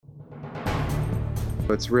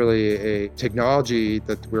It's really a technology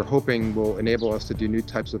that we're hoping will enable us to do new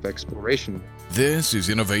types of exploration. This is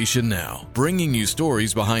Innovation Now, bringing you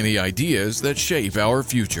stories behind the ideas that shape our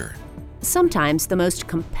future. Sometimes the most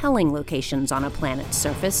compelling locations on a planet's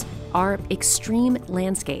surface are extreme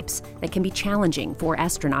landscapes that can be challenging for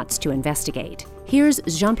astronauts to investigate. Here's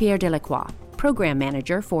Jean-Pierre Delacroix, Program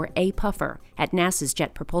Manager for A-Puffer at NASA's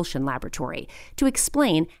Jet Propulsion Laboratory, to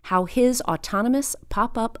explain how his autonomous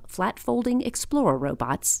pop-up flat-folding Explorer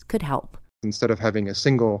robots could help. Instead of having a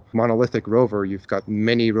single monolithic rover, you've got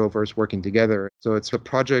many rovers working together. So it's a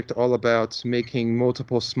project all about making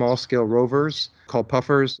multiple small-scale rovers called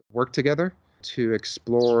puffers work together to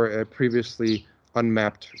explore a previously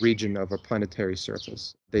unmapped region of a planetary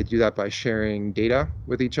surface. They do that by sharing data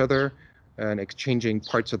with each other and exchanging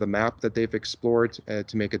parts of the map that they've explored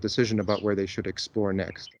to make a decision about where they should explore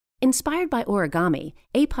next. Inspired by origami,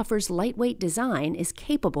 A-Puffer's lightweight design is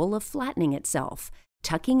capable of flattening itself,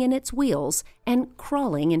 tucking in its wheels, and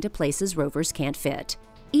crawling into places rovers can't fit.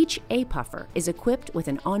 Each A-Puffer is equipped with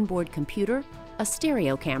an onboard computer, a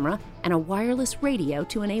stereo camera, and a wireless radio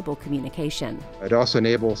to enable communication. It also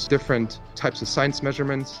enables different types of science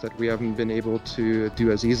measurements that we haven't been able to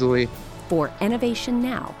do as easily. For Innovation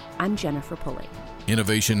Now, I'm Jennifer Pulley.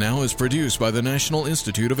 Innovation Now is produced by the National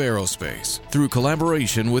Institute of Aerospace through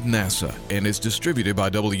collaboration with NASA and is distributed by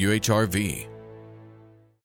WHRV.